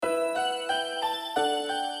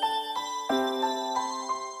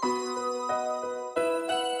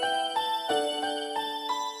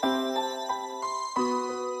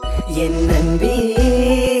என் நன்பே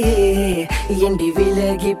எண்டி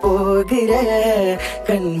விலகி போகிற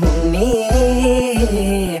கண் முன்னே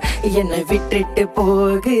என்னை விட்டுட்டு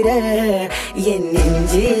போகிற என்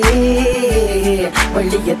நெஞ்சே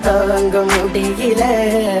வழிய தாங்க முடியல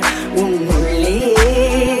உன்னுள்ளே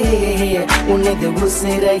உனது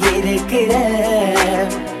உசிர இருக்கிற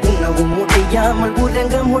உணவும் முடியாமல்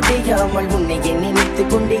உறங்க முடியாமல் உன்னை நினைத்து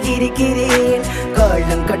கொண்டு இருக்கிறேன்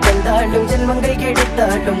காலம் கடந்தாலும் ஜென்மங்கள்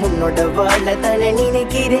எடுத்தாலும் உன்னோட வாழ தானே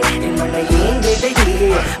நினைக்கிறேன் என் மன ஏங்குதடி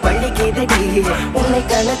வலிக்குதடி உன்னை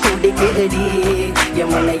காண துடிக்குதடி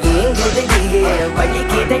என் மன ஏங்குதடி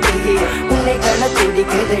வலிக்குதடி உன்னை காண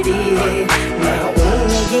துடிக்குதடி நான்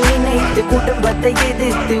உன்னை நினைத்து குடும்பத்தை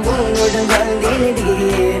எதிர்த்து உன்னுடன் வாழ்ந்தேனடி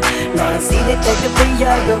நான் சிரித்தது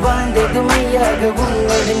பொய்யாக வாழ்ந்தது மையாக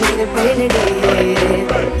உன்னுடன் இருப்பேனடி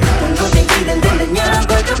உன்னுடைய இருந்த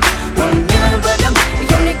ஞாபகம் உன் ஞாபகம்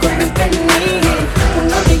என்னை கொள்ளும் கண்ணே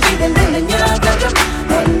உன்னுடைய இருந்த ஞாபகம்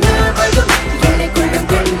உன் ஞாபகம் என்னை கொள்ளும்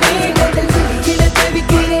கண்ணே கடல் வெளியில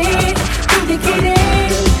தவிக்கிறேன்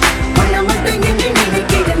துடிக்கிறேன் உன்னை மட்டும் என்று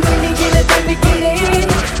நினைக்கிறேன் வெளியில தவிக்கிறேன்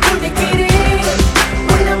துடிக்கிறேன்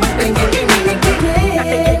உன்னை மட்டும் என்று நினைக்கிறேன்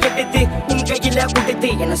எடுத்து உன் கையில கொடுத்து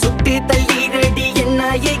என்னை சுட்டு தள்ளிரடி என்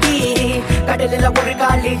நாயகி கடலில் ஒரு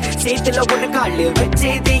காலு சேத்துல ஒரு காலு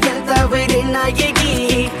வச்சது என் தவறு நாயகி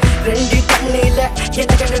ரெண்டு கண்ணில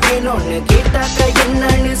எனக்கு வேணும்னு கேட்டாக்க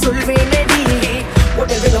என்னன்னு சொல்வேனடி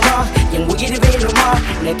உடல் வேணுமா என் உயிர் வேணுமா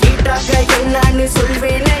கேட்டாக்க என்னன்னு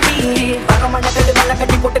சொல்வேனடி பகமான கல்லு மலை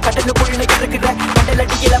கட்டி போட்டு கடலுக்குள்ள இருக்கிற கடல்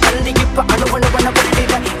அடியில வந்து இப்ப அணுவணு பண்ண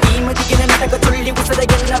போடுற தீமதியில நடக்க சொல்லி உசர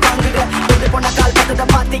என்ன வாங்குற கொண்டு போன கால் பத்ததை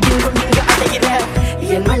பார்த்து இங்கும் நீங்க அடைகிற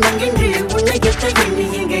என் மனம் என்று உன்னை எத்த எண்ணி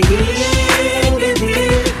எங்க ஏங்குது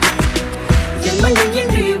என் மனம்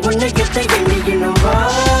என்று உன்னை எத்த எண்ணி இன்னும்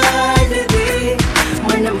வாழுது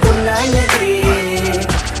மனம் பொன்னானது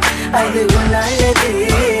அது உன்னானது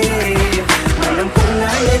மனம்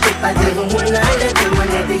பொன்னானது அதுவும் உன்னானது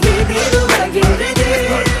மனது ஏதேதோ ஆகின்றது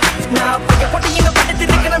நான் பைய போட்டு எங்க படுத்து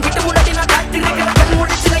இருக்கிறேன் விட்டு முன்னாடி நான் காத்து இருக்கிறேன் கண்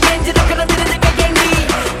முடிச்சுல ஏஞ்சிருக்கிறேன் திருந்து கையேண்டி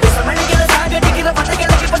மணிகளை சாகடிக்கிற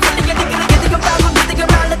பட்டைகளை இப்ப சொல்லி எடுக்கிற எதுக்கும் தாங்கும்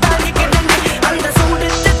எதுக்கும் நாள தாங்கிக்கிறேன் அந்த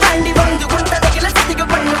சூடத்தை தாண்டி வந்து உன் தலைகளை சதிக்க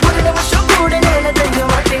பண்ண ஒரு நிமிஷம் கூட நினைக்க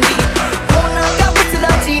மாட்டேன் போனாக்கா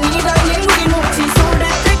புசுலாச்சி நீதான் என் உயிர் மூச்சு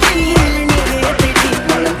சூடத்தை கையில் நீ ஏற்றடி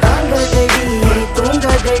மனம் தாங்காதடி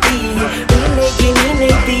தூங்காதடி இன்னைக்கு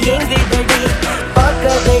நினைத்து எங்குதடி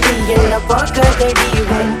பார்க்காதடி என்ன பார்க்காதடி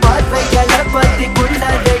உன் பார்வைகளை பார்த்து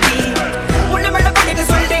கொள்ளாதடி உள்ள மேல பண்ணிட்டு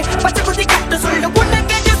சொல்லு பச்சை குத்தி கட்டு சொல்லு உன்னை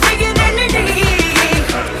கேட்டு செய்கிறேன்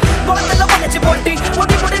போத்தல உடச்சு போட்டு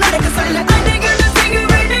முடி முடி நடக்க சொல்லு அடைகளை செய்ய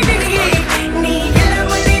வேண்டி நீ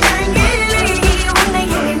இல்லாமலே நாங்க உன்னை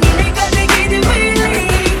நினைக்காத இது வேலை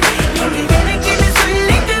இங்கு எனக்கு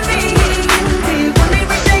சொல்லிக்கவே என்று உன்னை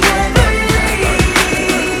விட்ட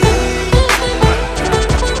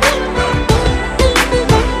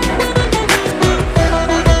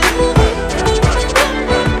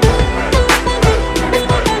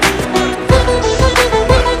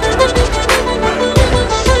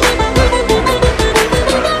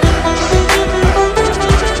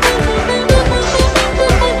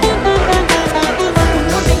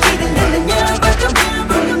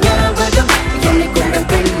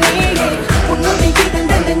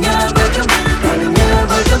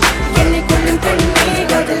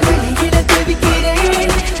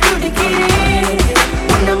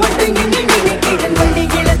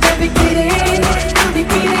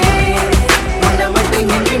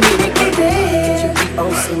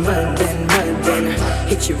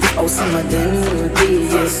hit you with Osama then be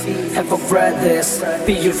yes, have a brothers,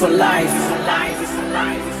 be you for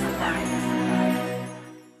life.